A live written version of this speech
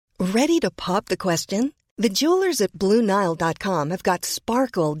Ready to pop the question? The jewelers at BlueNile.com have got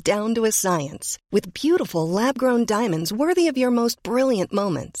sparkle down to a science with beautiful lab-grown diamonds worthy of your most brilliant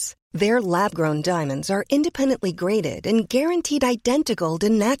moments. Their lab-grown diamonds are independently graded and guaranteed identical to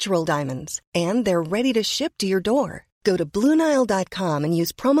natural diamonds, and they're ready to ship to your door. Go to BlueNile.com and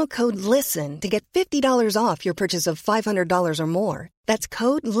use promo code LISTEN to get $50 off your purchase of $500 or more. That's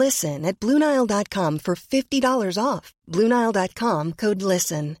code LISTEN at BlueNile.com for $50 off. BlueNile.com, code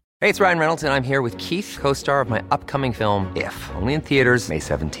LISTEN. Hey, it's Ryan Reynolds, and I'm here with Keith, co-star of my upcoming film, If, only in theaters May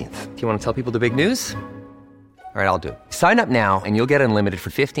 17th. Do you want to tell people the big news? All right, I'll do it. Sign up now and you'll get unlimited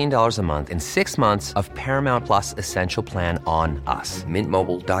for $15 a month and 6 months of Paramount Plus Essential Plan on us.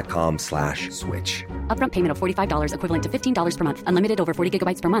 MintMobile.com/switch. Upfront payment of $45 equivalent to $15 per month. Unlimited over 40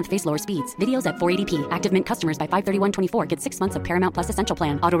 gigabytes per month. Face lower speeds. Videos at 480p. Active Mint customers by 531.24 get 6 months of Paramount Plus Essential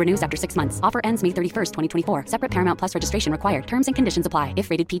Plan. Auto renews after 6 months. Offer ends May 31st, 2024. Separate Paramount Plus registration required. Terms and conditions apply if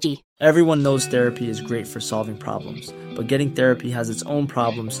rated PG. Everyone knows therapy is great for solving problems, but getting therapy has its own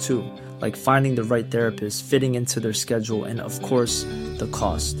problems too, like finding the right therapist, fitting into their schedule, and of course, the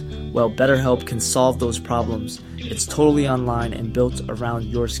cost. Well, BetterHelp can solve those problems. It's totally online and built around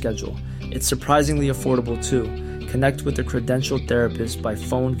your schedule. It's surprisingly affordable too. Connect with a credentialed therapist by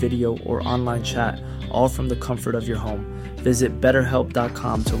phone, video, or online chat, all from the comfort of your home. Visit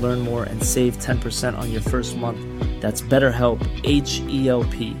BetterHelp.com to learn more and save 10% on your first month. That's BetterHelp,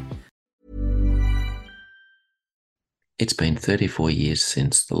 H-E-L-P. It's been 34 years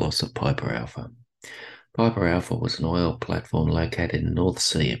since the loss of Piper Alpha. Piper Alpha was an oil platform located in the North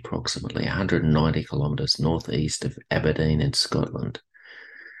Sea, approximately 190 kilometres northeast of Aberdeen in Scotland.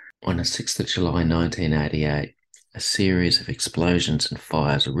 On the 6th of July 1988, a series of explosions and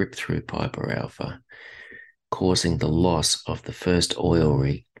fires ripped through Piper Alpha, causing the loss of the first oil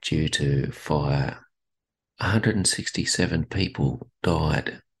rig due to fire. 167 people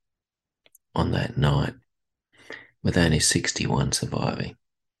died on that night, with only 61 surviving.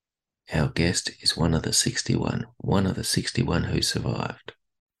 Our guest is one of the 61 who survived.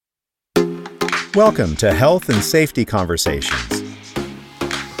 Welcome to Health and Safety Conversations.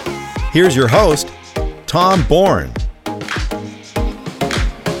 Here's your host, Tom Bourne.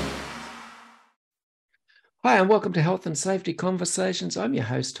 Hi, and welcome to Health and Safety Conversations. I'm your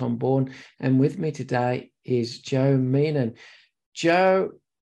host, Tom Bourne, and with me today is Joe Meanen. Joe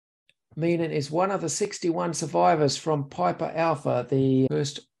Meanen is one of the 61 survivors from Piper Alpha, the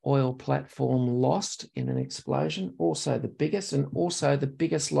first oil platform lost in an explosion, also the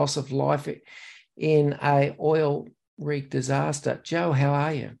biggest loss of life in a oil rig disaster. Joe, how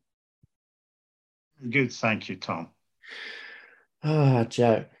are you? Good, thank you, Tom.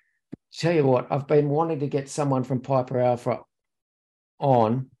 Joe, tell you what, I've been wanting to get someone from Piper Alpha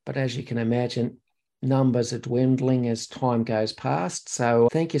on, but as you can imagine, numbers are dwindling as time goes past. So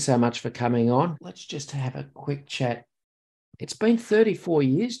thank you so much for coming on. Let's just have a quick chat. It's been 34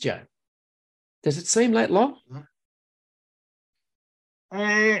 years, Joe. Does it seem that long?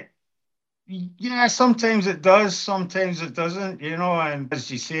 Yeah, sometimes it does, sometimes it doesn't, and as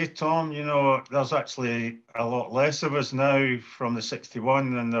you say, Tom, there's actually a lot less of us now from the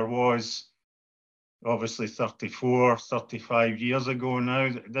 61 than there was obviously 34, 35 years ago now.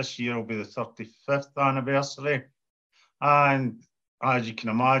 This year will be the 35th anniversary. And as you can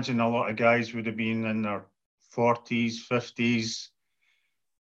imagine, a lot of guys would have been in their 40s, 50s,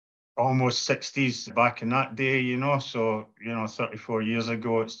 almost 60s back in that day, So, 34 years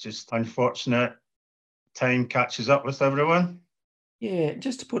ago, it's just unfortunate time catches up with everyone. Yeah,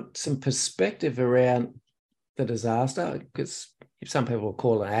 just to put some perspective around the disaster, because some people will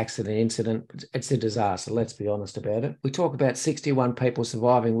call it an accident, incident, but it's a disaster, let's be honest about it. We talk about 61 people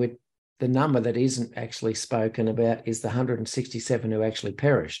surviving. With the number that isn't actually spoken about is the 167 who actually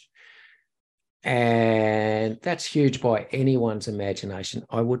perished. And that's huge by anyone's imagination.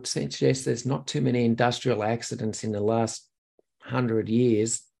 I would suggest there's not too many industrial accidents in the last 100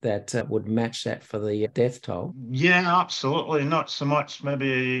 years that would match that for the death toll. Yeah, absolutely. Not so much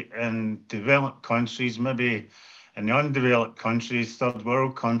maybe in developed countries, maybe in the undeveloped countries, third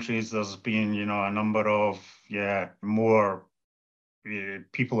world countries, there's been, a number of, more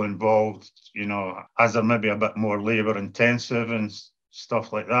people involved, as they're maybe a bit more labour intensive and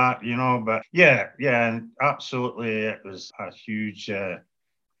stuff like that, but and absolutely it was a huge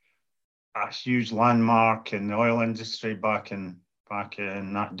landmark in the oil industry back in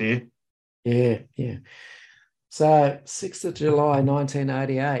that day. Yeah. So 6th of July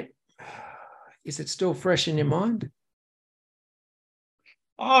 1988, is it still fresh in your mind?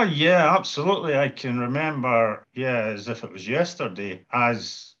 Oh yeah, absolutely. I can remember, as if it was yesterday,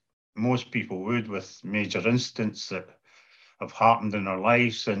 as most people would with major incidents that have happened in our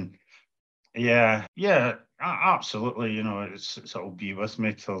lives. And Yeah, absolutely. It'll be with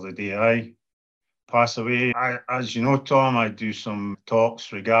me till the day I pass away. As you know, Tom, I do some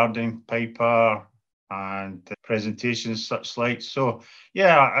talks regarding paper and presentations such like. So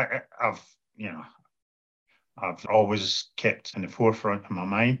yeah, you know I've always kept in the forefront of my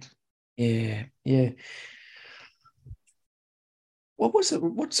mind. Yeah, yeah. What was it?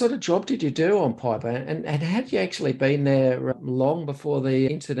 What sort of job did you do on Piper? And had you actually been there long before the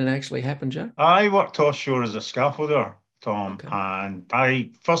incident actually happened, Joe? I worked offshore as a scaffolder, Tom, Okay. and I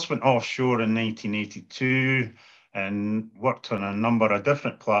first went offshore in 1982 and worked on a number of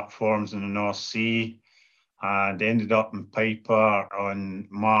different platforms in the North Sea and ended up in Piper on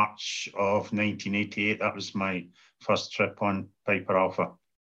March of 1988. That was my first trip on Piper Alpha.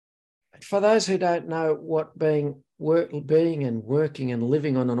 For those who don't know what being and working and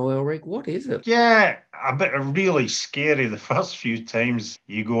living on an oil rig, what is it? Yeah, a bit really scary the first few times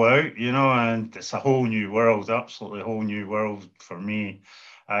you go out, and it's a whole new world, absolutely whole new world for me.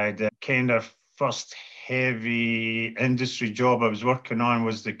 I'd kind of first heavy industry job I was working on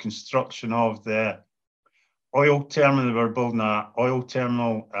was the construction of the oil terminal. They were building an oil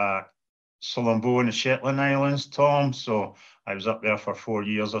terminal at Solombo in the Shetland Islands, Tom. So I was up there for 4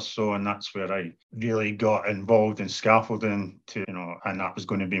 years or so, and that's where I really got involved in scaffolding and that was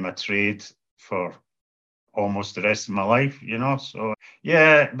going to be my trade for almost the rest of my life. So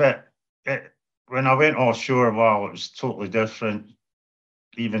yeah, but when I went offshore, wow, it was totally different.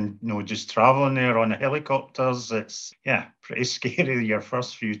 Even just traveling there on the helicopters, it's pretty scary your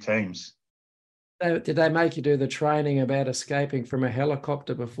first few times. Did they make you do the training about escaping from a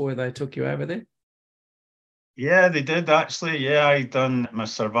helicopter before they took you over there? Yeah, they did actually. Yeah, I done my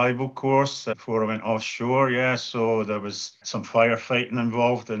survival course before I went offshore. Yeah, so there was some firefighting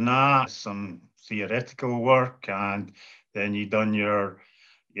involved in that, some theoretical work, and then you done your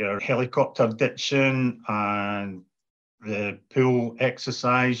helicopter ditching and the pool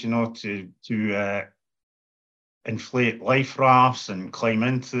exercise, to inflate life rafts and climb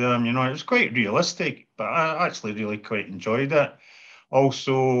into them. It was quite realistic, but I actually really quite enjoyed it.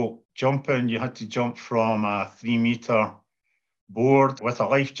 Also, jumping, you had to jump from a 3 meter board with a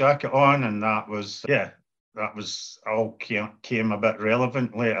life jacket on, and that was all came a bit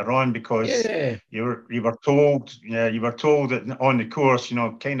relevant later on because Yeah. you were told that on the course,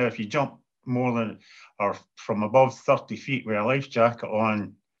 kind of if you jump more than or from above 30 feet with a life jacket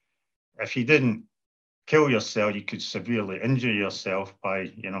on, if you didn't kill yourself, you could severely injure yourself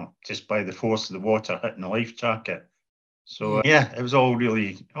by, just by the force of the water hitting the life jacket. So yeah, it was all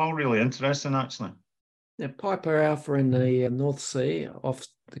really interesting actually. Now, Piper Alpha in the North Sea off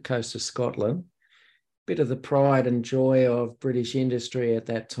the coast of Scotland, bit of the pride and joy of British industry at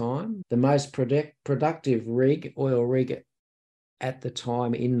that time. The most productive oil rig at the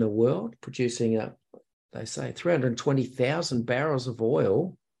time in the world, producing they say 320,000 barrels of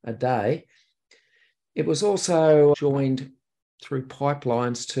oil a day. It was also joined through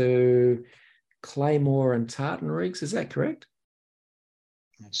pipelines to Claymore and Tartan rigs. Is that correct?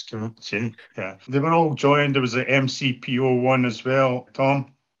 That's correct. Yeah. They were all joined. There was the MCPO one as well,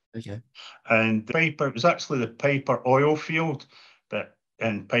 Tom. Okay. And it was actually the Piper oil field,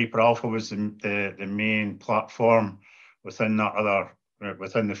 and Piper Alpha was the main platform within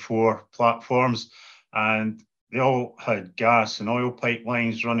within the four platforms. And they all had gas and oil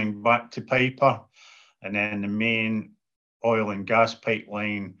pipelines running back to Piper. And then the main oil and gas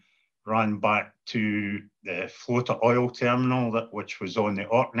pipeline ran back to the floater oil terminal, which was on the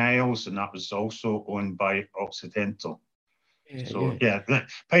Orkney Isles, and that was also owned by Occidental. So yeah, the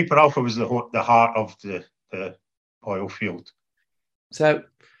Piper Alpha was the heart of the oil field. So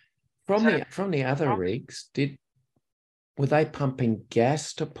from the other rigs, were they pumping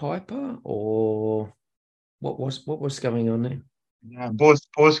gas to Piper, or what was going on there? Yeah,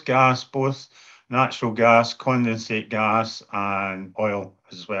 both gas, both natural gas, condensate gas, and oil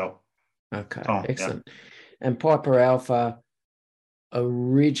as well. Okay, Tom, excellent. And Piper Alpha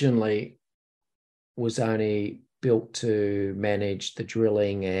originally was only built to manage the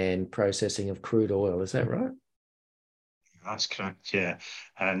drilling and processing of crude oil. Is that right? That's correct. Yeah,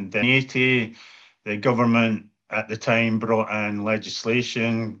 and in '80, the government at the time brought in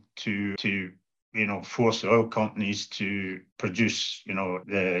legislation to force oil companies to produce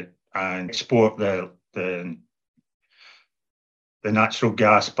and export the natural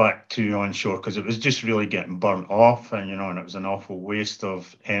gas back to onshore because it was just really getting burnt off, and it was an awful waste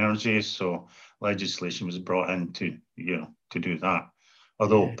of energy. So legislation was brought in to do that.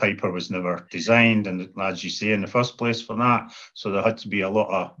 Although Piper was never designed, and as you say, in the first place for that, so there had to be a lot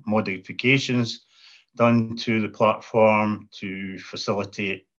of modifications done to the platform to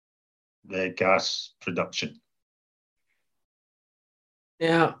facilitate the gas production.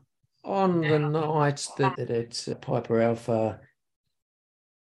 Now, on the night that it's Piper Alpha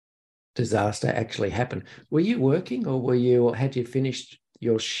disaster actually happened, were you working, or had you finished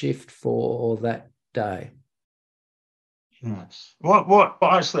your shift for that day? Yes. What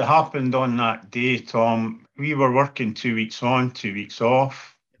actually happened on that day, Tom? We were working 2 weeks on, 2 weeks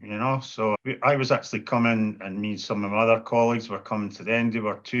off. So I was actually coming, and me and some of my other colleagues were coming to the end of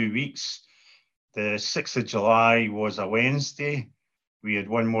our 2 weeks. The 6th of July was a Wednesday. We had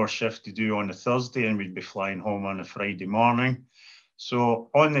one more shift to do on the Thursday, and we'd be flying home on a Friday morning. So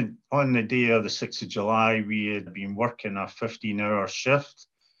on the day of the 6th of July, we had been working a 15-hour shift,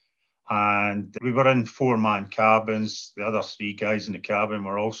 and we were in 4-man cabins. The other 3 guys in the cabin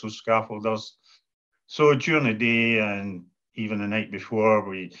were also scaffolders. So during the day and even the night before,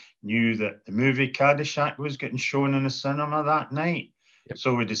 we knew that the movie Caddyshack was getting shown in the cinema that night. Yep.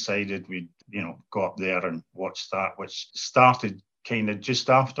 So we decided we'd, go up there and watch that, which started kind of just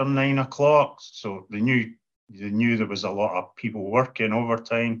after 9 o'clock. So they knew there was a lot of people working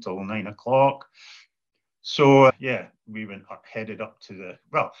overtime till 9 o'clock. So we headed up to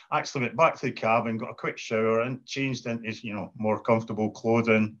went back to the cabin, got a quick shower and changed into, more comfortable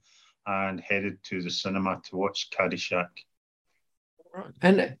clothing, and headed to the cinema to watch Caddyshack. Right.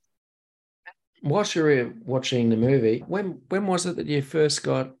 And whilst you were watching the movie, when was it that you first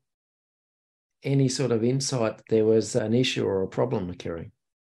got any sort of insight that there was an issue or a problem occurring?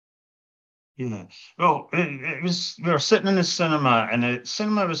 Yeah, well, it was, we were sitting in the cinema, and the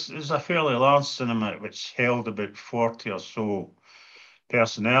cinema was a fairly large cinema, which held about 40 or so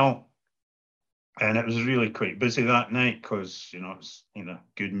personnel. And it was really quite busy that night because, it's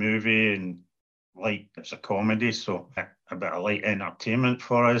good movie and it's a comedy, so a bit of light entertainment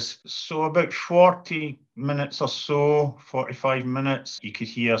for us. So about 40 minutes or so, 45 minutes, you could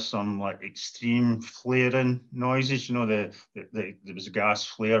hear some extreme flaring noises. There was a gas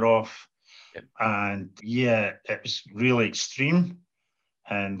flare off. Yep. And it was really extreme.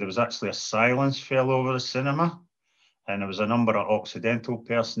 And there was actually a silence fell over the cinema. And there was a number of Occidental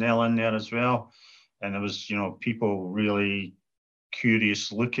personnel in there as well. And there was, people really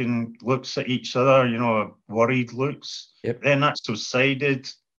curious looks at each other, worried looks. Yep. Then that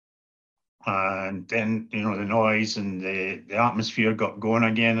subsided. And then, the noise and the atmosphere got going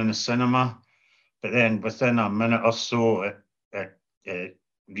again in the cinema. But then within a minute or so, it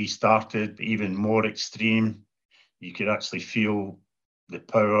restarted, even more extreme. You could actually feel the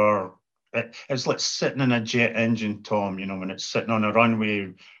power. It's like sitting in a jet engine, Tom, when it's sitting on a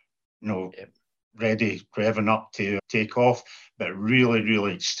runway, Yep. ready, revving up to take off, but really,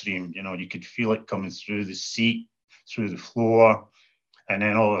 really extreme. You could feel it coming through the seat, through the floor. And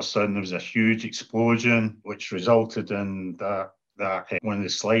then all of a sudden there was a huge explosion, which resulted in that one of the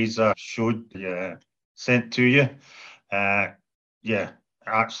slides I showed, sent to you.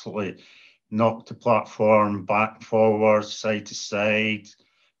 Absolutely knocked the platform back and forward, side to side.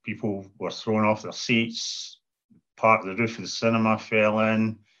 People were thrown off their seats. Part of the roof of the cinema fell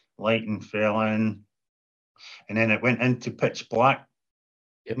in. Lighting fell in. And then it went into pitch blackness.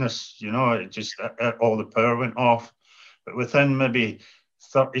 It just, all the power went off. But within maybe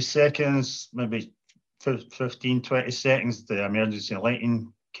 30 seconds, maybe 15, 20 seconds, the emergency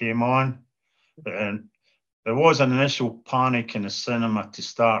lighting came on. And there was an initial panic in the cinema to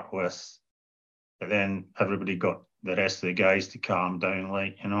start with, but then everybody got the rest of the guys to calm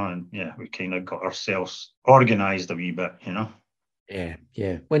down, and we kind of got ourselves organised a wee bit,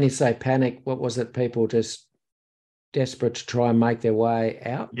 Yeah. When you say panic, what was it? People just desperate to try and make their way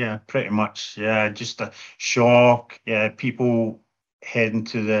out? Yeah, pretty much. Yeah, just a shock. Yeah, people heading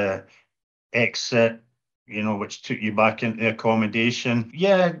to the exit, which took you back into the accommodation.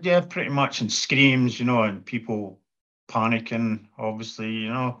 Yeah, pretty much. And screams, and people panicking, obviously,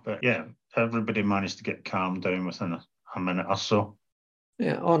 but yeah, everybody managed to get calmed down within a minute or so.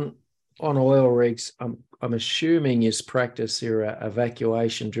 Yeah, on oil rigs, I'm assuming you practice your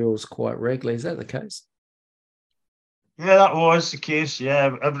evacuation drills quite regularly. Is that the case? Yeah, that was the case.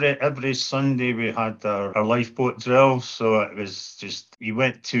 Yeah, every Sunday we had our lifeboat drill. So it was just, you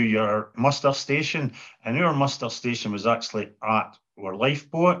went to your muster station, and our muster station was actually at our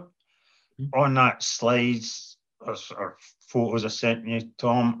lifeboat. Mm-hmm. On that slides or photos I sent you,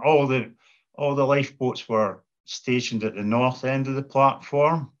 Tom, all the lifeboats were stationed at the north end of the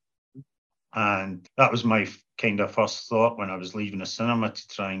platform. And that was my kind of first thought when I was leaving the cinema, to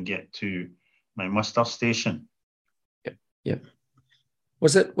try and get to my muster station. Yep.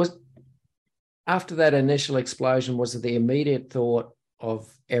 Was after that initial explosion, was it the immediate thought of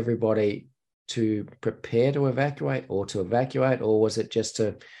everybody to prepare to evacuate, or was it just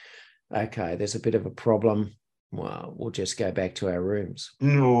to okay, there's a bit of a problem. Well, we'll just go back to our rooms.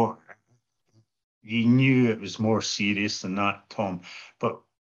 No, you knew it was more serious than that, Tom. But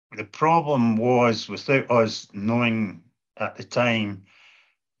the problem was, without us knowing at the time,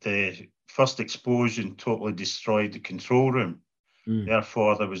 the first explosion totally destroyed the control room.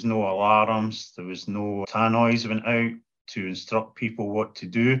 Therefore, there was no alarms, there was no tannoys went out to instruct people what to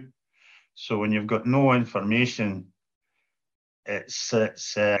do. So when you've got no information, it's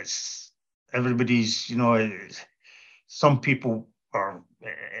everybody's, some people are,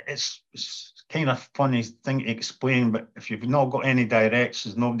 it's kind of funny thing to explain, but if you've not got any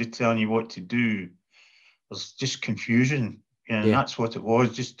directions, nobody telling you what to do, there's just confusion. And that's what it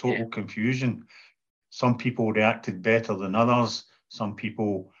was, just total confusion. Some people reacted better than others. Some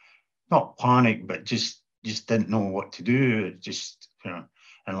people not panic, but just didn't know what to do. It just,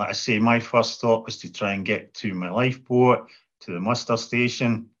 and like I say, my first thought was to try and get to my lifeboat, to the muster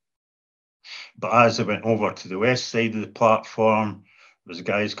station. But as I went over to the west side of the platform, there was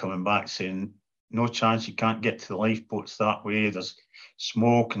guys coming back saying, no chance, you can't get to the lifeboats that way. There's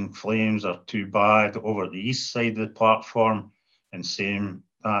smoke and flames are too bad over the east side of the platform, and same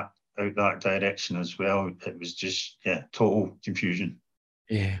that out that direction as well. It was just, total confusion.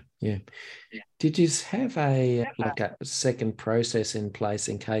 Yeah. Did you have a second process in place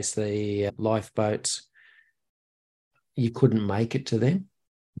in case the lifeboats, you couldn't make it to them?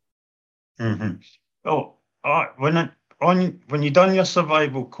 Well, when you done your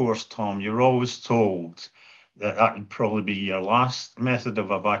survival course, Tom, you're always told that would probably be your last method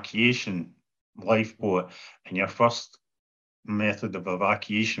of evacuation, lifeboat, and your first method of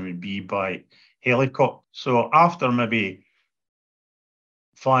evacuation would be by helicopter. So after maybe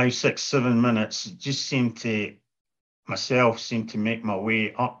 5, 6, 7 minutes, it just seemed to make my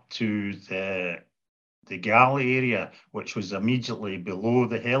way up to the galley area, which was immediately below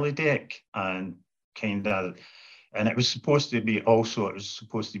the heli deck, and it was supposed to be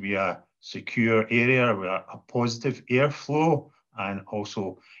a secure area with a positive airflow, and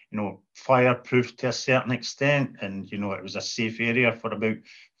also, fireproof to a certain extent, and it was a safe area for about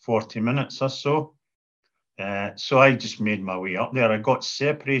 40 minutes or so. So I just made my way up there. I got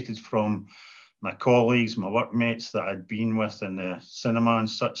separated from my colleagues, my workmates that I'd been with in the cinema and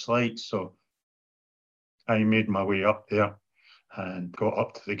such like. So I made my way up there and got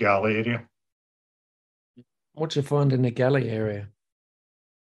up to the galley area. What you find in the galley area?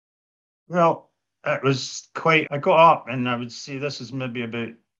 Well, it was I got up, and I would say this is maybe about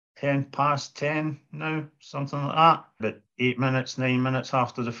 10 past 10 now, something like that. About 8 minutes, 9 minutes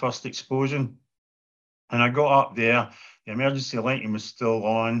after the first explosion. And I got up there, the emergency lighting was still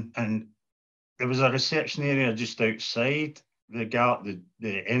on, and there was a reception area just outside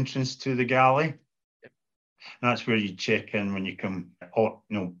the entrance to the galley. That's where you check in when you come,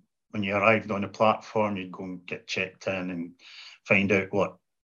 when you arrived on the platform, you'd go and get checked in and find out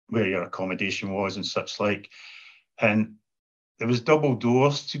where your accommodation was and such like. And there was double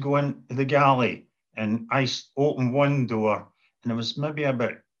doors to go into the galley, and I opened one door, and there was maybe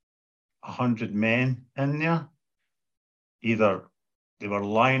about 100 men in there. Either they were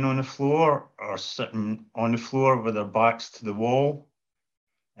lying on the floor or sitting on the floor with their backs to the wall,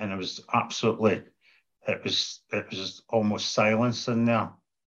 and it was almost silence in there.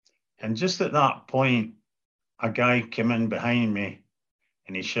 And just at that point, a guy came in behind me,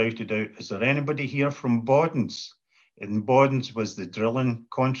 and he shouted out, "Is there anybody here from Bodens?" And Bodens was the drilling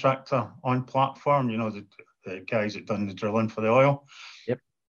contractor on platform, the guys that done the drilling for the oil. Yep.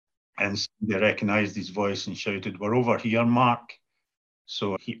 And they recognised his voice and shouted, "We're over here, Mark."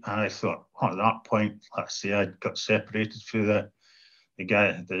 So I thought, at that point, let's say I got separated from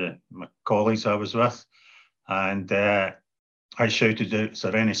my colleagues I was with, and I shouted out, "Is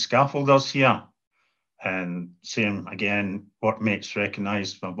there any scaffolders here?" And same again, workmates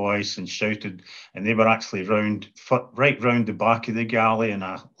recognised my voice and shouted, and they were actually right round the back of the galley in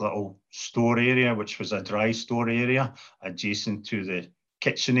a little store area, which was a dry store area adjacent to the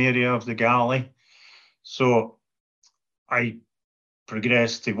kitchen area of the galley. So I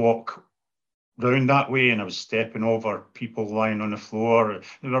progressed to walk round that way, and I was stepping over people lying on the floor.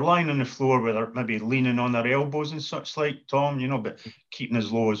 They were lying on the floor where they're maybe leaning on their elbows and such like, Tom, but keeping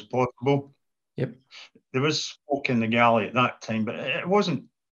as low as possible. Yep. There was smoke in the galley at that time, but it wasn't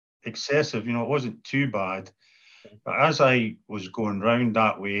excessive, it wasn't too bad. But as I was going round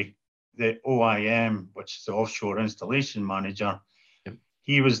that way, the OIM, which is the offshore installation manager,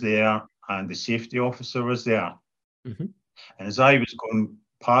 he was there, and the safety officer was there. Mm-hmm. And as I was going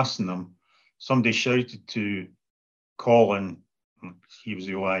passing them, somebody shouted to Colin, he was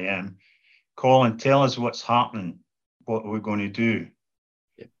the OIM, "Colin, tell us what's happening, what we're going to do."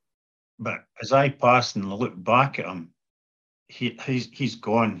 Yep. But as I passed and looked back at him, he's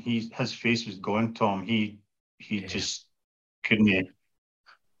gone. His face was gone, Tom. He just couldn't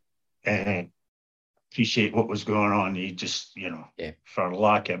appreciate what was going on. He just, for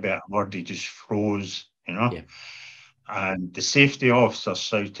lack of a better word, he just froze, Yeah. And the safety officer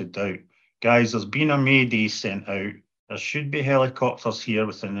shouted out, "Guys, there's been a mayday sent out. There should be helicopters here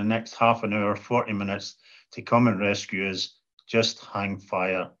within the next half an hour, 40 minutes to come and rescue us. Just hang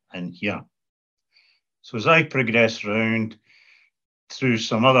fire in here." So as I progressed round through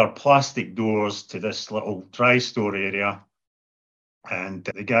some other plastic doors to this little dry store area, and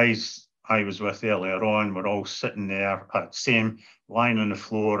the guys I was with earlier on were all sitting there, same lying on the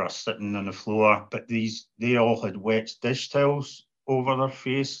floor or sitting on the floor, but they all had wet dish towels over their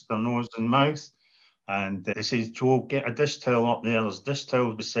face, their nose and mouth. And they said, "Joe, get a dish towel up there. There's dish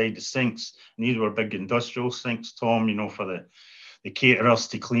towels beside the sinks." And these were big industrial sinks, Tom, for the caterers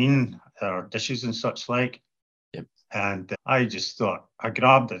to clean their dishes and such like. Yep. And I just thought, I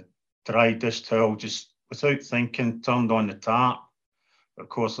grabbed a dry dish towel, just without thinking, turned on the tap. Of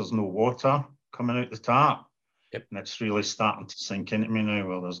course, there's no water coming out the tap. Yep. And it's really starting to sink into me now.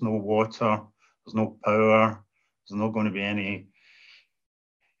 Well, there's no water, there's no power, there's not going to be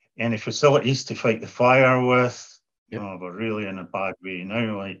any facilities to fight the fire with. Yep. We're really in a bad way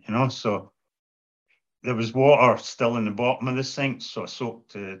now, so there was water still in the bottom of the sink, so I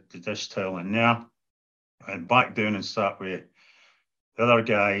soaked the dish towel in there. I went back down and sat with the other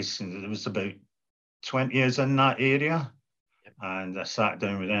guys, and there was about 20 of us in that area. And I sat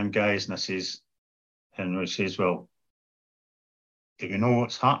down with them guys, and we says, "Well, do we know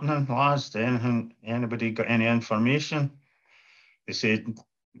what's happening, lads? Anybody got any information?" They said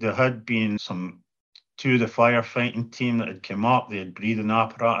there had been two of the firefighting team that had come up. They had breathing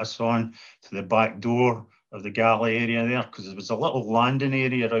apparatus on to the back door of the galley area there, because there was a little landing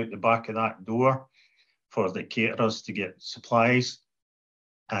area out the back of that door for the caterers to get supplies.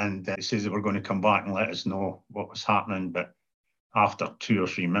 And they says they were going to come back and let us know what was happening, but after 2 or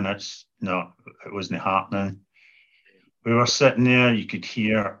 3 minutes, no, it wasn't happening. We were sitting there, you could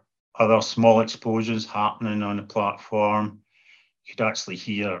hear other small explosions happening on the platform. You could actually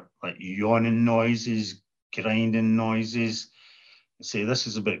hear like yawning noises, grinding noises. Say this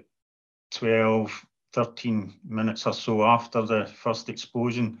is about 12, 13 minutes or so after the first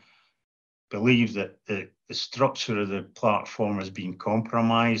explosion. Believe that the structure of the platform has been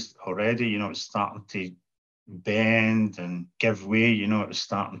compromised already. It's starting to bend and give way. It was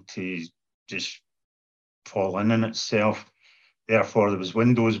starting to just fall in on itself. Therefore, there was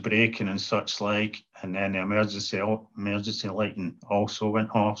windows breaking and such like, and then the emergency lighting also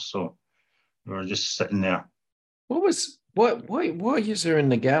went off. So we were just sitting there. Why is there in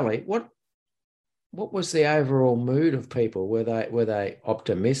the galley? What was the overall mood of people? Were they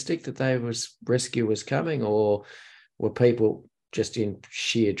optimistic that rescue was coming, or were people just in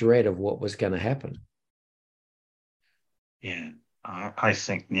sheer dread of what was going to happen? Yeah, I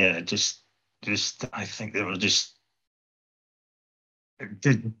think, just I think they were just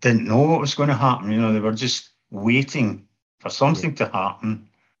didn't know what was going to happen. They were just waiting for something to happen.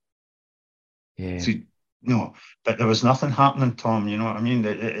 Yeah. But there was nothing happening, Tom. You know what I mean?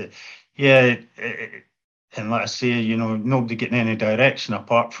 And like I say, nobody getting any direction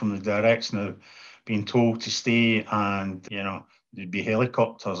apart from the direction of being told to stay, and there'd be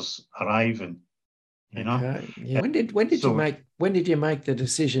helicopters arriving. Okay. Yeah. When did you make the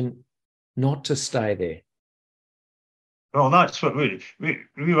decision not to stay there? Well, that's what we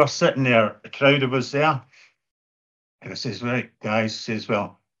were sitting there. A crowd of us there, and I says, "Right, guys," says,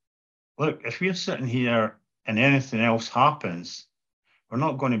 "Well, look, if we're sitting here and anything else happens, we're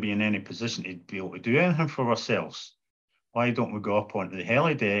not going to be in any position to be able to do anything for ourselves. Why don't we go up onto the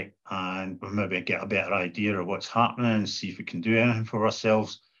heli deck and we'll maybe get a better idea of what's happening and see if we can do anything for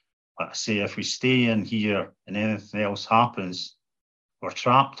ourselves? Like I say, if we stay in here and anything else happens, we're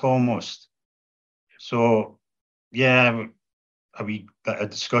trapped almost." So, yeah, a wee bit of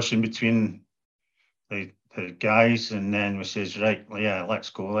discussion between the guys, and then we says, "Right, yeah, let's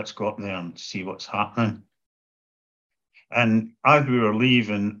go up there and see what's happening." And as we were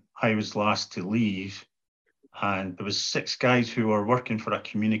leaving, I was last to leave, and there was 6 guys who were working for a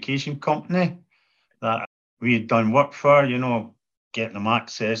communication company that we had done work for, getting them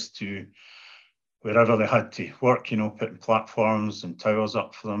access to wherever they had to work, putting platforms and towers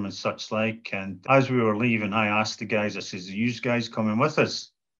up for them and such like. And as we were leaving, I asked the guys, I says, "Are you guys coming with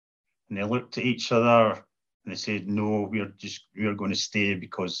us?" And they looked at each other and they said, "No, we're going to stay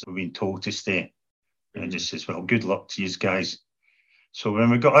because we've been told to stay." And I just says, "Well, good luck to you guys." So when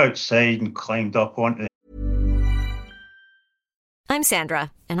we got outside and climbed up onto I'm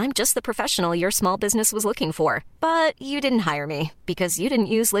Sandra, and I'm just the professional your small business was looking for. But you didn't hire me because you didn't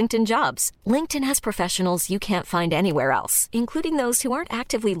use LinkedIn Jobs. LinkedIn has professionals you can't find anywhere else, including those who aren't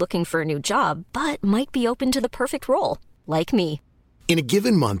actively looking for a new job, but might be open to the perfect role, like me. In a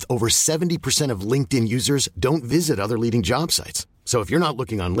given month, over 70% of LinkedIn users don't visit other leading job sites. So if you're not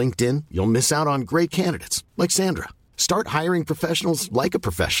looking on LinkedIn, you'll miss out on great candidates like Sandra. Start hiring professionals like a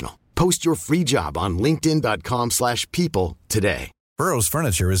professional. Post your free job on linkedin.com/people today. Burrow's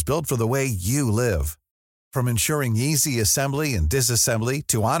furniture is built for the way you live. From ensuring easy assembly and disassembly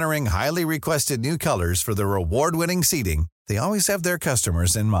to honoring highly requested new colors for their award-winning seating, they always have their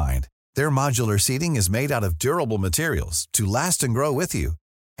customers in mind. Their modular seating is made out of durable materials to last and grow with you.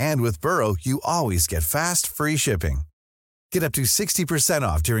 And with Burrow, you always get fast, free shipping. Get up to 60%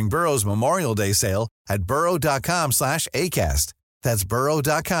 off during Burrow's Memorial Day sale at burrow.com/ACAST. That's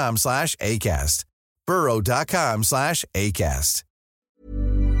burrow.com/ACAST. burrow.com/ACAST.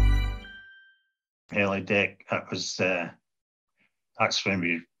 Helideck, that's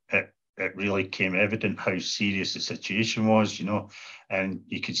when it really came evident how serious the situation was, and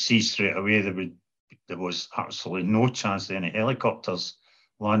you could see straight away there was absolutely no chance of any helicopters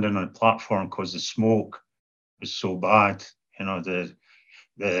landing on the platform because the smoke was so bad.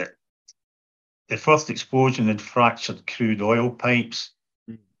 The first explosion had fractured crude oil pipes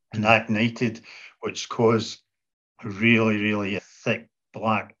and ignited, which caused really, really thick,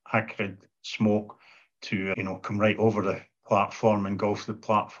 black, acrid smoke to, come right over the platform, engulf the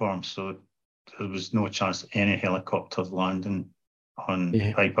platform. So there was no chance of any helicopters landing on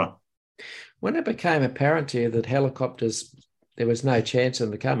Piper. When it became apparent to you that helicopters, there was no chance of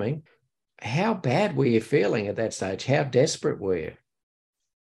them coming, how bad were you feeling at that stage? How desperate were you?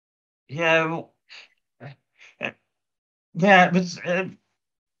 Yeah, it was. I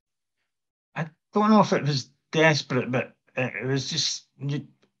don't know if it was desperate, but it was just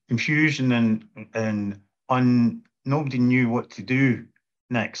confusion and nobody knew what to do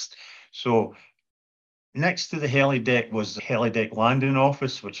next. So next to the helideck was the helideck landing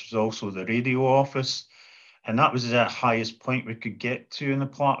office, which was also the radio office. And that was the highest point we could get to in the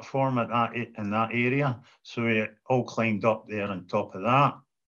platform in that area. So we all climbed up there on top of that.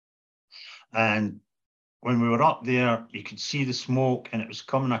 And when we were up there, you could see the smoke and it was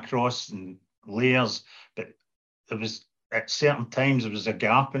coming across in layers. But there was, at certain times, there was a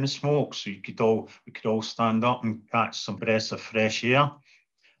gap in the smoke. So we could all stand up and catch some breaths of fresh air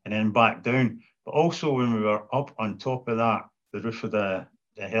and then back down. But also when we were up on top of that, the roof of the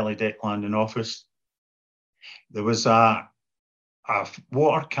helideck landing office, there was a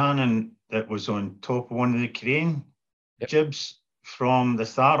water cannon that was on top of one of the crane jibs from the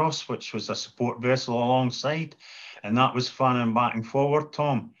Tharos, which was a support vessel alongside, and that was fanning back and forward,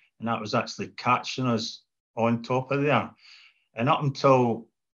 Tom, and that was actually catching us on top of there. And up until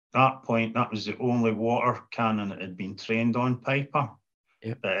that point, that was the only water cannon that had been trained on Piper.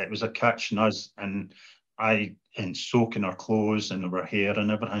 It was a catching us, and soaking our clothes and our hair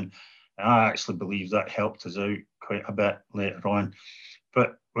and everything. I actually believe that helped us out quite a bit later on.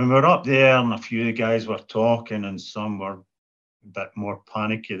 But when we were up there and a few of the guys were talking and some were a bit more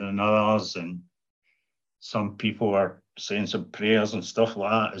panicky than others and some people were saying some prayers and stuff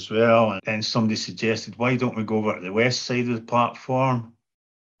like that as well. And then somebody suggested, why don't we go over to the west side of the platform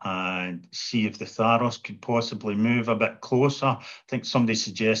and see if the Tharos could possibly move a bit closer. I think somebody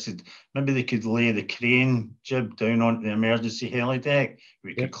suggested maybe they could lay the crane jib down onto the emergency helideck.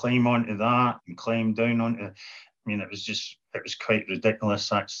 We could climb onto that and climb down onto. I mean, it was quite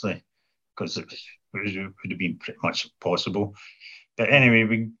ridiculous actually, because it would have been pretty much impossible. But anyway,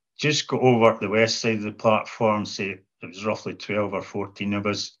 we just got over the west side of the platform, say it was roughly 12 or 14 of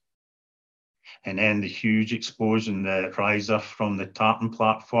us. And then the huge explosion, the riser from the tartan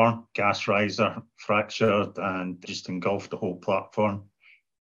platform, gas riser fractured and just engulfed the whole platform.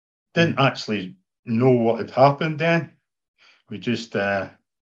 Didn't actually know what had happened then. We just,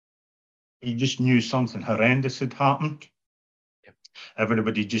 he just knew something horrendous had happened.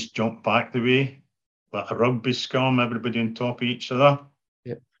 Everybody just jumped back the way, like a rugby scrum, everybody on top of each other.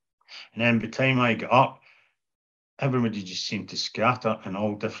 And then by the time I got up, everybody just seemed to scatter in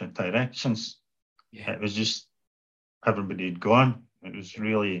all different directions. It was just, everybody had gone. It was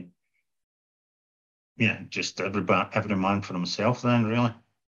really, just every man for himself then, really.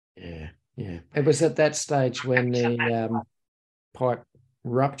 Yeah. It was at that stage when the pipe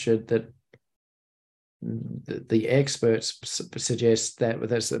ruptured that the experts suggest that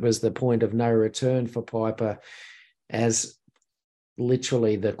was the point of no return for Piper, as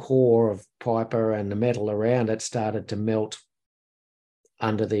literally the core of Piper and the metal around it started to melt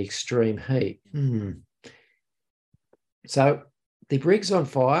under the extreme heat. So The rig's on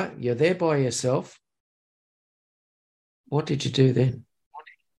fire. You're there by yourself. What did you do then?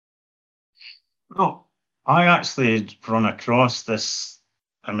 Well, I actually run across this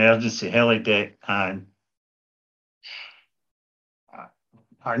emergency heli deck, and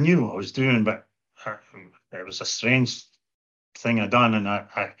I knew what I was doing, but it was a strange thing I done, and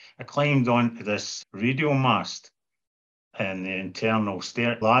I climbed onto this radio mast and the internal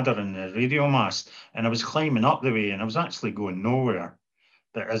stair ladder in the radio mast, and I was climbing up the way, and I was actually going nowhere.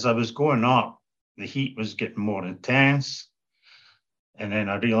 But as I was going up, the heat was getting more intense, and then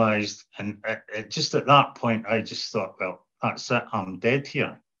I realised, and just at that point, I just thought, well, that's it, I'm dead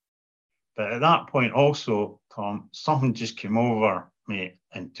here. But at that point also, Tom, something just came over me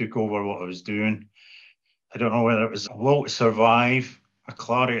and took over what I was doing. I don't know whether it was a will to survive, a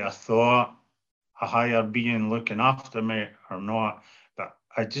clarity of thought, a higher being looking after me or not, but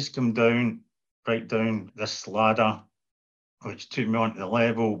I just come down, right down this ladder, which took me onto the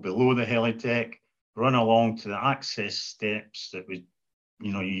level below the helideck, run along to the access steps that would,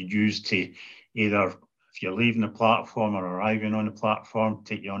 you use to either, if you're leaving the platform or arriving on the platform,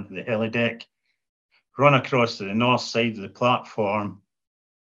 take you onto the helideck, run across to the north side of the platform,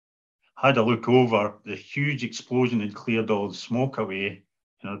 had a look over, the huge explosion had cleared all the smoke away,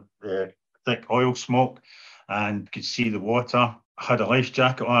 the thick oil smoke, and could see the water. I had a life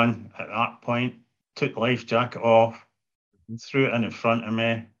jacket on at that point, took the life jacket off, threw it in front of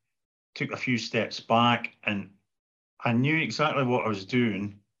me, took a few steps back, and I knew exactly what I was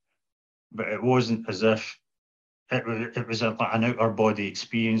doing, but it wasn't as if it was an outer body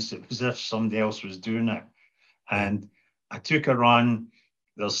experience. It was as if somebody else was doing it. And I took a run.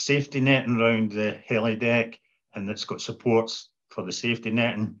 There's safety netting around the heli deck, and it's got supports for the safety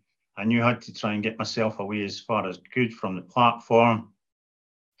netting. I knew I had to try and get myself away as far as good from the platform.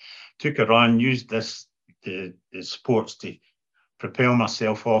 Took a run, used the supports to propel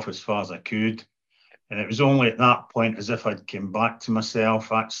myself off as far as I could. And it was only at that point as if I'd came back to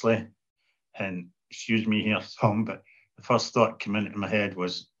myself, actually. And excuse me here, Tom, but the first thought came into my head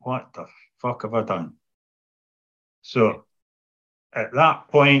was, what the fuck have I done? So at that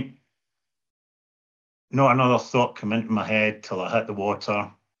point, not another thought came into my head till I hit the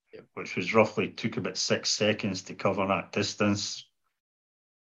water, which was took about 6 seconds to cover that distance.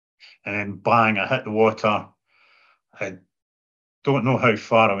 And then bang, I hit the water. I don't know how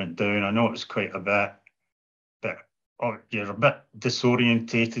far I went down. I know it was quite a bit, but you're a bit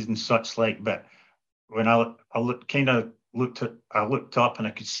disorientated and such like. But when I looked up and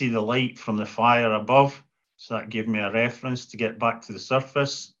I could see the light from the fire above. So that gave me a reference to get back to the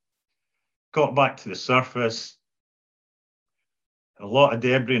surface. Got back to the surface. A lot of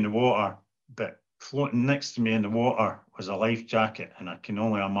debris in the water, but floating next to me in the water was a life jacket, and I can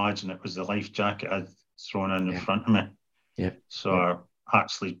only imagine it was the life jacket I'd thrown in front of me. Yeah. So I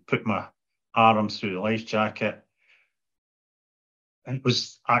actually put my arm through the life jacket. And it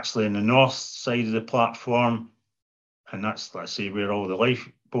was actually in the north side of the platform, and that's, let's say, where all the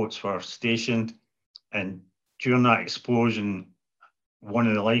lifeboats were stationed. And during that explosion,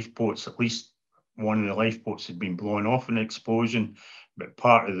 at least one of the lifeboats had been blown off in the explosion, but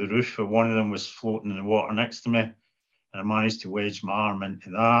part of the roof of one of them was floating in the water next to me, and I managed to wedge my arm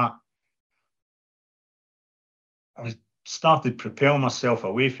into that. I started propelling myself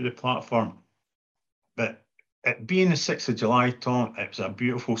away from the platform, but it being the 6th of July, Tom, it was a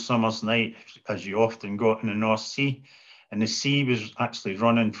beautiful summer's night, as you often got in the North Sea, and the sea was actually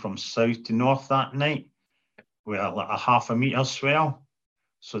running from south to north that night with a half a metre swell.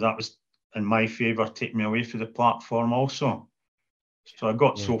 So that was in my favour, taking me away from the platform also. So I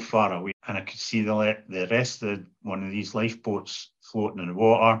got so far away, and I could see the rest of one of these lifeboats floating in the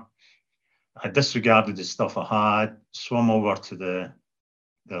water. I disregarded the stuff I had, swum over to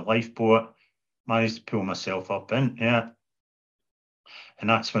the lifeboat, managed to pull myself up in, and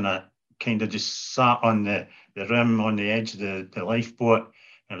that's when I kind of just sat on the rim on the edge of the lifeboat,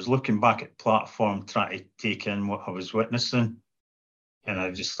 and I was looking back at the platform, trying to take in what I was witnessing, and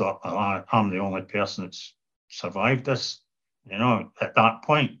I just thought, I'm the only person that's survived this. At that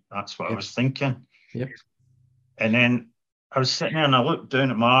point, that's what I was thinking. Yep. And then I was sitting there and I looked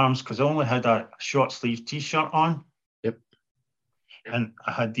down at my arms because I only had a short sleeve t-shirt on. Yep. And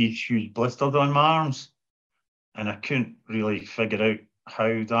I had these huge blisters on my arms, and I couldn't really figure out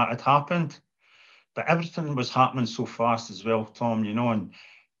how that had happened. But everything was happening so fast as well, Tom, and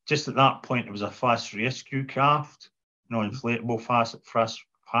just at that point, it was a fast rescue craft, inflatable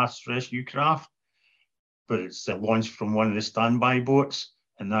fast rescue craft. But it's launched from one of the standby boats,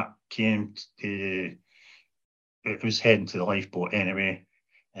 and that it was heading to the lifeboat anyway.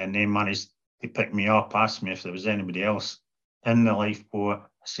 And they managed to pick me up, asked me if there was anybody else in the lifeboat.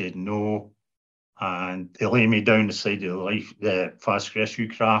 I said no, and they lay me down the side of the fast rescue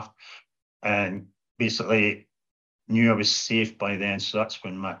craft, and basically knew I was safe by then. So that's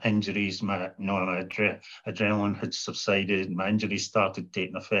when my injuries, my adrenaline had subsided. My injuries started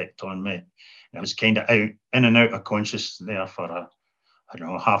taking effect on me. And I was kind of in and out of conscious there for I don't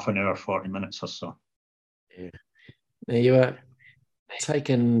know, half an hour, 40 minutes or so. Yeah. Now you were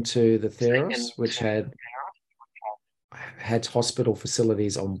taken to the Theros, which had hospital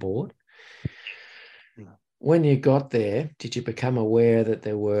facilities on board. Yeah. When you got there, did you become aware that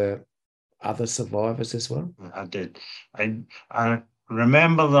there were other survivors as well? I did. I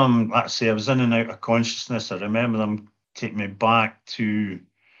remember them, let's say I was in and out of consciousness. I remember them taking me back to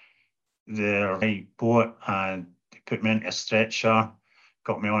their boat and they put me into a stretcher,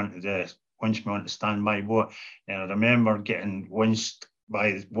 got me winched me onto the standby boat. And I remember getting winched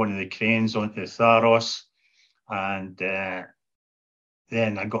by one of the cranes onto the Tharos. And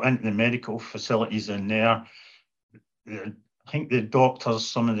then I got into the medical facilities in there. I think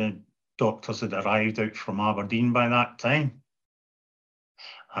some of the doctors had arrived out from Aberdeen by that time.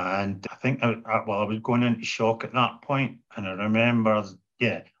 And I think I was going into shock at that point. And I remember,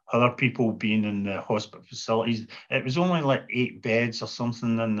 other people being in the hospital facilities. It was only like 8 beds or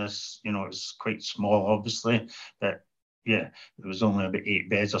something in this, it was quite small, obviously. But there was only about 8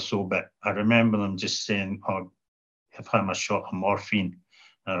 beds or so. But I remember them just saying, oh, I've had my shot of morphine.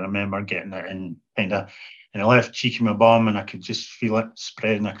 And I remember getting it in the left cheek of my bum, and I could just feel it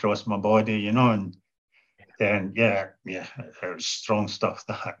spreading across my body, and then it was strong stuff,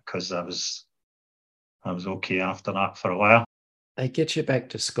 that, because I was okay after that for a while. They get you back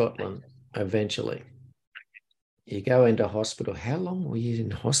to Scotland eventually. You go into hospital. How long were you in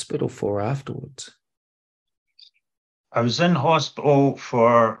hospital for afterwards? I was in hospital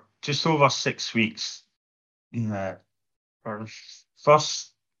for just over 6 weeks. For the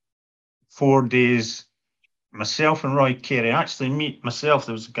first 4 days, myself and Roy Carey, there was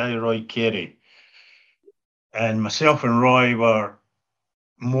a guy, Roy Carey, and myself and Roy were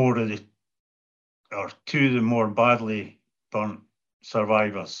two of the more badly burnt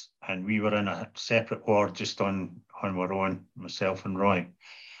survivors, and we were in a separate ward just on our own, myself and Roy.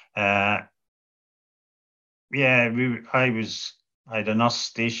 I had a nurse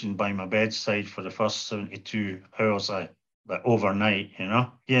stationed by my bedside for the first 72 hours, but overnight,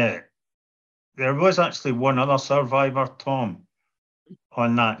 Yeah, there was actually one other survivor, Tom,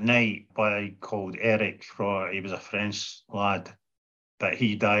 on that night, called Eric. He was a French lad, but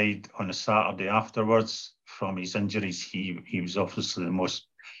he died on the Saturday afterwards from his injuries. He was obviously the most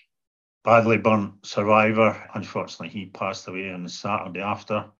badly burnt survivor. Unfortunately, he passed away on the Saturday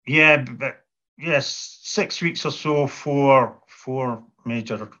after. But yes, 6 weeks or so for 4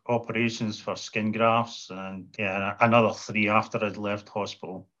 major operations for skin grafts, and another 3 after I'd left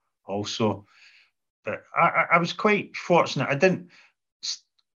hospital also. But I was quite fortunate. I didn't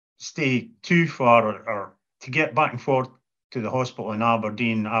stay too far or to get back and forth to the hospital in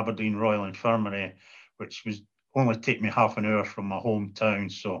Aberdeen Royal Infirmary, which was only take me half an hour from my hometown.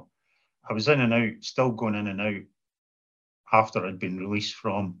 So I was in and out, still going in and out after I'd been released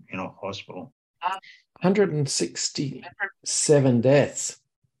from, hospital. 167 deaths.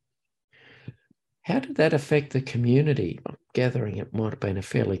 How did that affect the community? I'm gathering it might have been a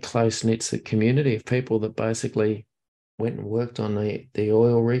fairly close-knit community of people that basically went and worked on the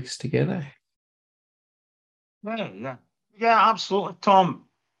oil rigs together. Yeah, absolutely, Tom.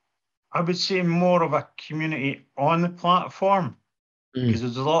 I would say more of a community on the platform, because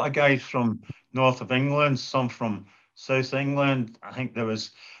there's a lot of guys from north of England, some from South England. I think there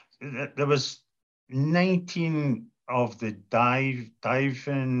was 19 of the divers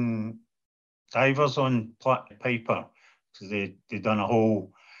on Piper, because they'd done a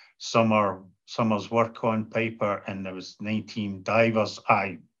whole summer's work on Piper, and there was 19 divers.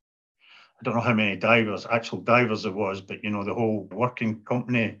 I don't know how many actual divers there was, but the whole working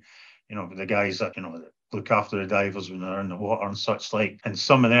company, the guys that that look after the divers when they're in the water and such like, and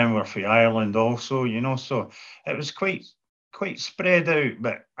some of them were from Ireland also, so it was quite spread out.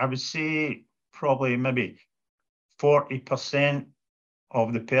 But I would say probably maybe 40%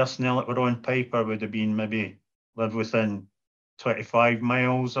 of the personnel that were on Piper would have been maybe live within 25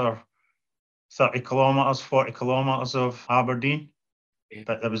 miles or 30 kilometres, 40 kilometres of Aberdeen.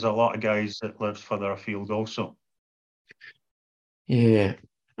 But there was a lot of guys that lived further afield also. Yeah.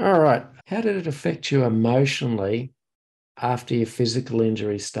 All right. How did it affect you emotionally after your physical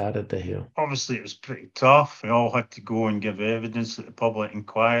injury started to heal? Obviously, it was pretty tough. We all had to go and give evidence at the public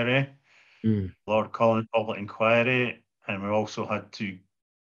inquiry, Lord Collins public inquiry, and we also had to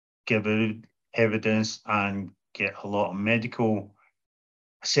give evidence and get a lot of medical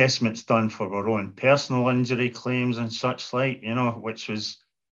assessments done for our own personal injury claims and such like, which was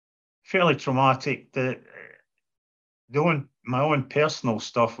fairly traumatic. My own personal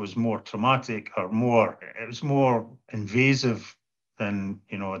stuff was more traumatic, it was more invasive than,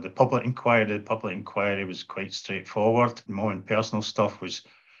 the public inquiry. The public inquiry was quite straightforward. My own personal stuff was,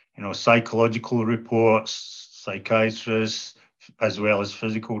 psychological reports, psychiatrists, as well as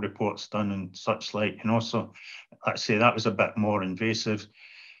physical reports done and such like, so I'd say that was a bit more invasive.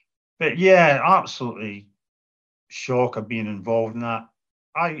 But yeah, absolutely shock of being involved in that.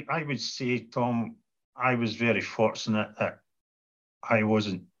 I would say, Tom, I was very fortunate that I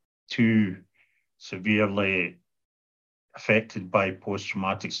wasn't too severely affected by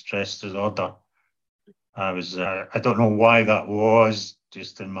post-traumatic stress disorder. I don't know why that was,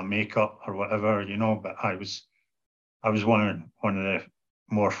 just in my makeup or whatever, but I was one of the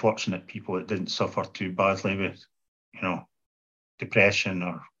more fortunate people that didn't suffer too badly with, depression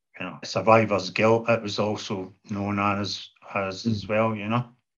or, survivor's guilt. It was also known as well, Yeah.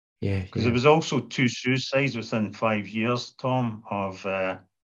 Because there was also 2 suicides within 5 years, Tom, of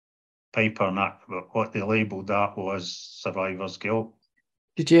Piper, and that, what they labelled that was survivor's guilt.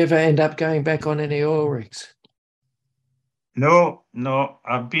 Did you ever end up going back on any oil rigs? No.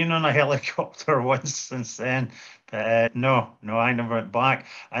 I've been on a helicopter once since then, but no, I never went back.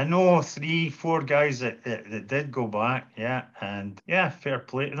 I know 3-4 guys that did go back, yeah, and yeah, fair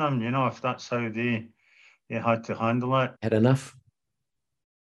play to them, if that's how they had to handle it. Had enough?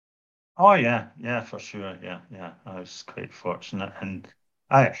 Oh yeah, for sure, yeah. I was quite fortunate, and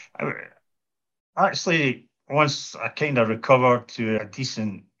I actually, once I kind of recovered to a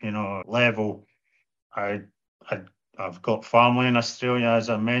decent, level, I've got family in Australia, as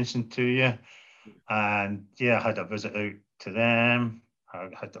I mentioned to you, and yeah, I had a visit out to them. I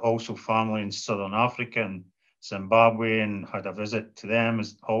had also family in Southern Africa and Zimbabwe, and had a visit to them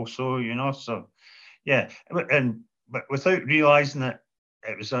as also, so yeah, but without realising it,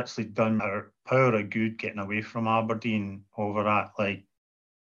 it was actually done our power of good getting away from Aberdeen over at like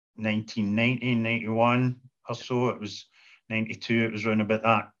 1990, 91 or so. It was 92. It was around about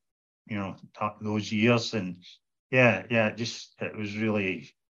that, those years. And yeah, it was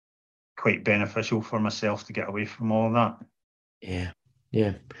really quite beneficial for myself to get away from all that. Yeah.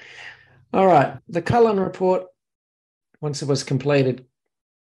 All right. The Cullen report, once it was completed,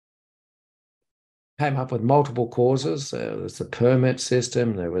 came up with multiple causes. There was the permit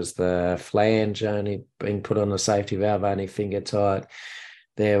system. There was the flange only being put on the safety valve, only finger tight.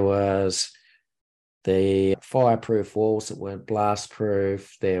 There was the fireproof walls that weren't blast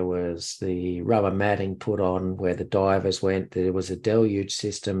proof. There was the rubber matting put on where the divers went. There was a deluge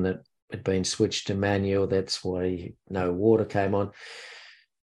system that had been switched to manual. That's why no water came on.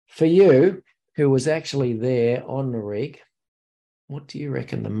 For you, who was actually there on the rig, what do you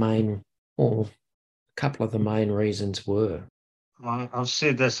reckon the main, or a couple of the main reasons were? I've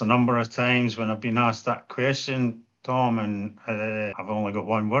said this a number of times when I've been asked that question, Tom, and I've only got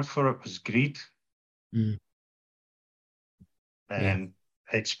one word for it: was greed. And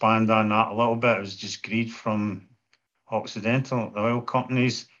expand on that a little bit, it was just greed from Occidental, the oil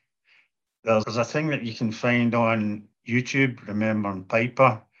companies. There's a thing that you can find on YouTube, Remembering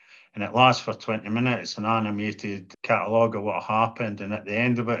Piper, and it lasts for 20 minutes, an animated catalogue of what happened, and at the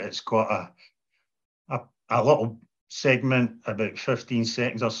end of it, it's got a little segment, about 15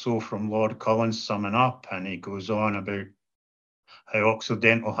 seconds or so, from Lord Cullen summing up, and he goes on about how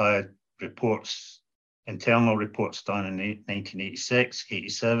Occidental had internal reports done in 1986,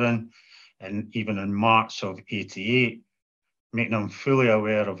 87, and even in March of 88, making them fully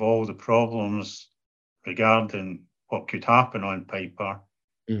aware of all the problems regarding what could happen on Piper.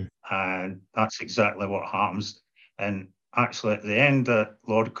 And that's exactly what happens. And actually, at the end of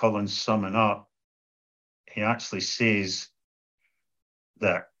Lord Cullen's summing up, he actually says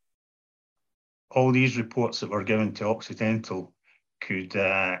that all these reports that were given to Occidental could,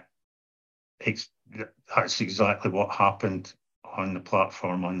 that's exactly what happened on the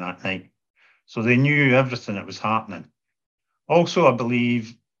platform on that night. So they knew everything that was happening. Also, I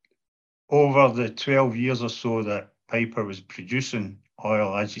believe over the 12 years or so that Piper was producing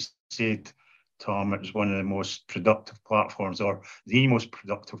oil, as you said, Tom, it was one of the most productive platforms, or the most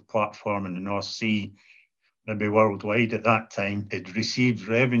productive platform in the North Sea, maybe worldwide at that time. It received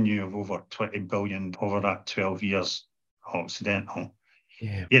revenue of over 20 billion over that 12 years, Occidental.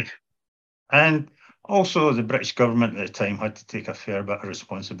 Yeah. And also the British government at the time had to take a fair bit of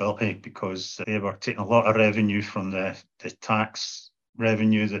responsibility, because they were taking a lot of revenue from the tax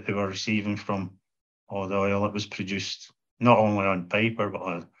revenue that they were receiving from all the oil that was produced, not only on Piper,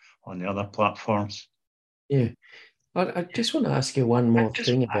 but on the other platforms. Yeah. I just want to ask you one more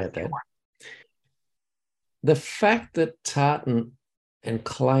thing about that. The fact that Tartan and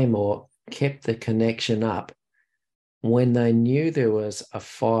Claymore kept the connection up when they knew there was a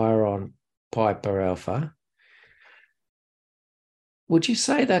fire on Piper Alpha, would you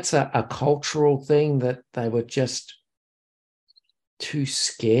say that's a cultural thing, that they were just too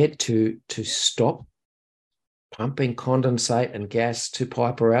scared to stop pumping condensate and gas to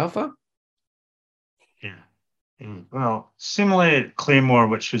Piper Alpha? Yeah. Well, similarly, Claymore,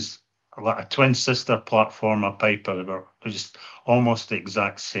 which was like a twin sister platform of Piper, they were just almost the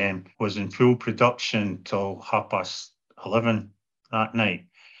exact same, was in full production till 11:30 that night.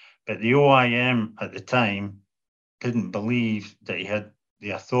 But the OIM at the time didn't believe that he had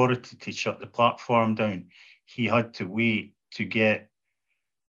the authority to shut the platform down. He had to wait to get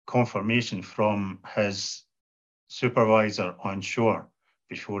confirmation from his supervisor on shore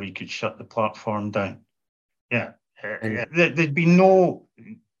before he could shut the platform down. Yeah. There'd be no,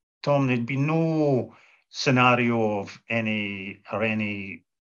 Tom, there'd be no scenario of any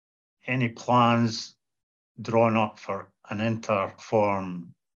plans drawn up for an interform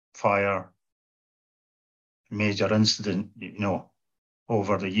fire major incident,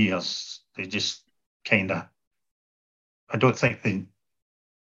 over the years. They just kind of, I don't think they,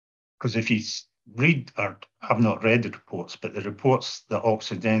 because if you read, or have not read the reports, but the reports that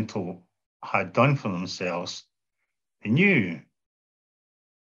Occidental had done for themselves, they knew,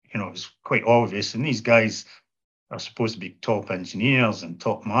 it was quite obvious, and these guys are supposed to be top engineers and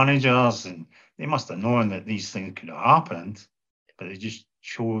top managers, and they must have known that these things could have happened, but they just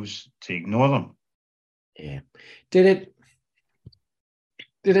chose to ignore them. Yeah. Did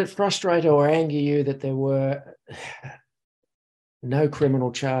it frustrate or anger you that there were no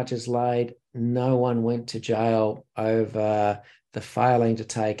criminal charges laid, no one went to jail over the failing to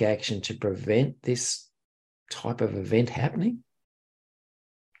take action to prevent this type of event happening?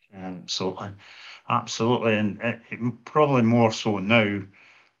 Absolutely, and it probably more so now,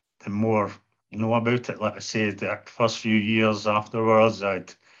 the more you know about it. Like I said, the first few years afterwards,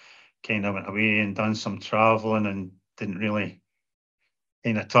 I'd kind of went away and done some traveling and didn't really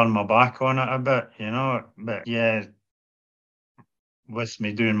kind of turn my back on it a bit, But yeah, with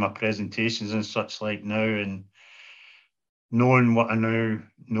me doing my presentations and such like now, and knowing what I now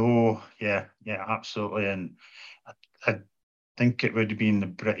know, yeah, absolutely. And I think it would have been the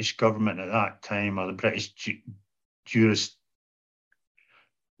British government at that time, or the British jurist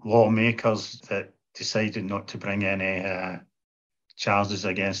lawmakers, that decided not to bring any charges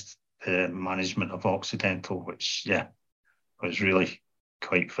against the management of Occidental, which, was really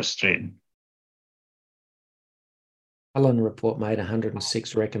quite frustrating. Allen report made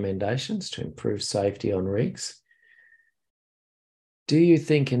 106 recommendations to improve safety on rigs. Do you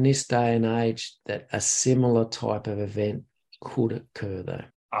think in this day and age that a similar type of event could occur, though?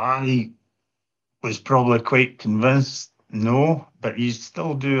 I was probably quite convinced no, but you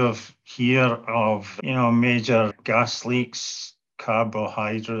still do hear of, major gas leaks,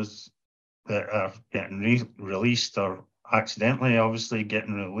 carbohydrates that are getting released, or accidentally, obviously,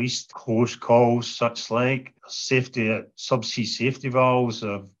 getting released, close calls, such like subsea safety valves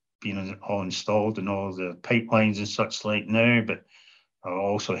have been all installed in all the pipelines and such like now, but I've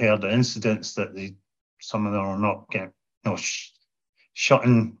also heard of incidents that some of them are not getting,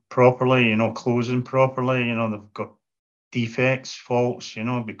 shutting properly, closing properly, they've got defects, faults,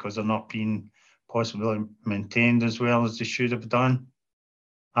 because they're not being possibly maintained as well as they should have done.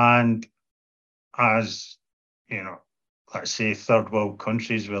 And as, let's say third world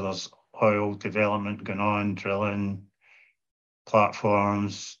countries where there's oil development going on, drilling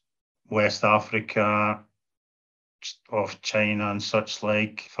platforms, West Africa, off China and such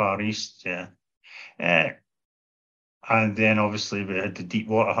like, Far East, and then obviously we had the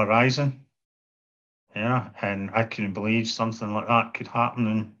Deepwater Horizon, and I couldn't believe something like that could happen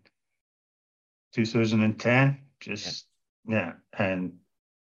in 2010. And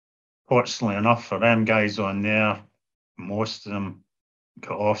fortunately enough for them guys on there, most of them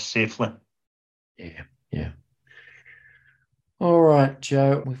got off safely. Yeah. All right,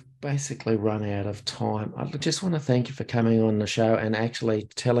 Joe, we've basically run out of time. I just want to thank you for coming on the show and actually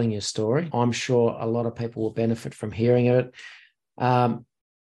telling your story. I'm sure a lot of people will benefit from hearing it.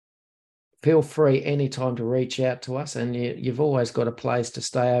 Feel free anytime to reach out to us, and you've always got a place to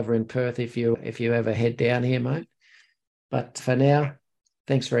stay over in Perth if you ever head down here, mate. But for now,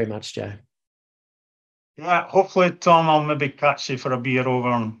 thanks very much, Joe. Yeah, hopefully, Tom, I'll maybe catch you for a beer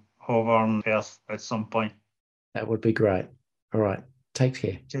over in Perth at some point. That would be great. All right. Take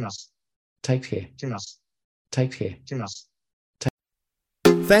care. Cheers. Take care. Cheers. Take care. Cheers.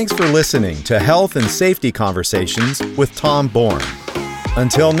 Thanks for listening to Health and Safety Conversations with Tom Bourne.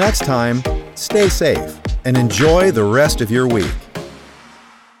 Until next time, stay safe and enjoy the rest of your week.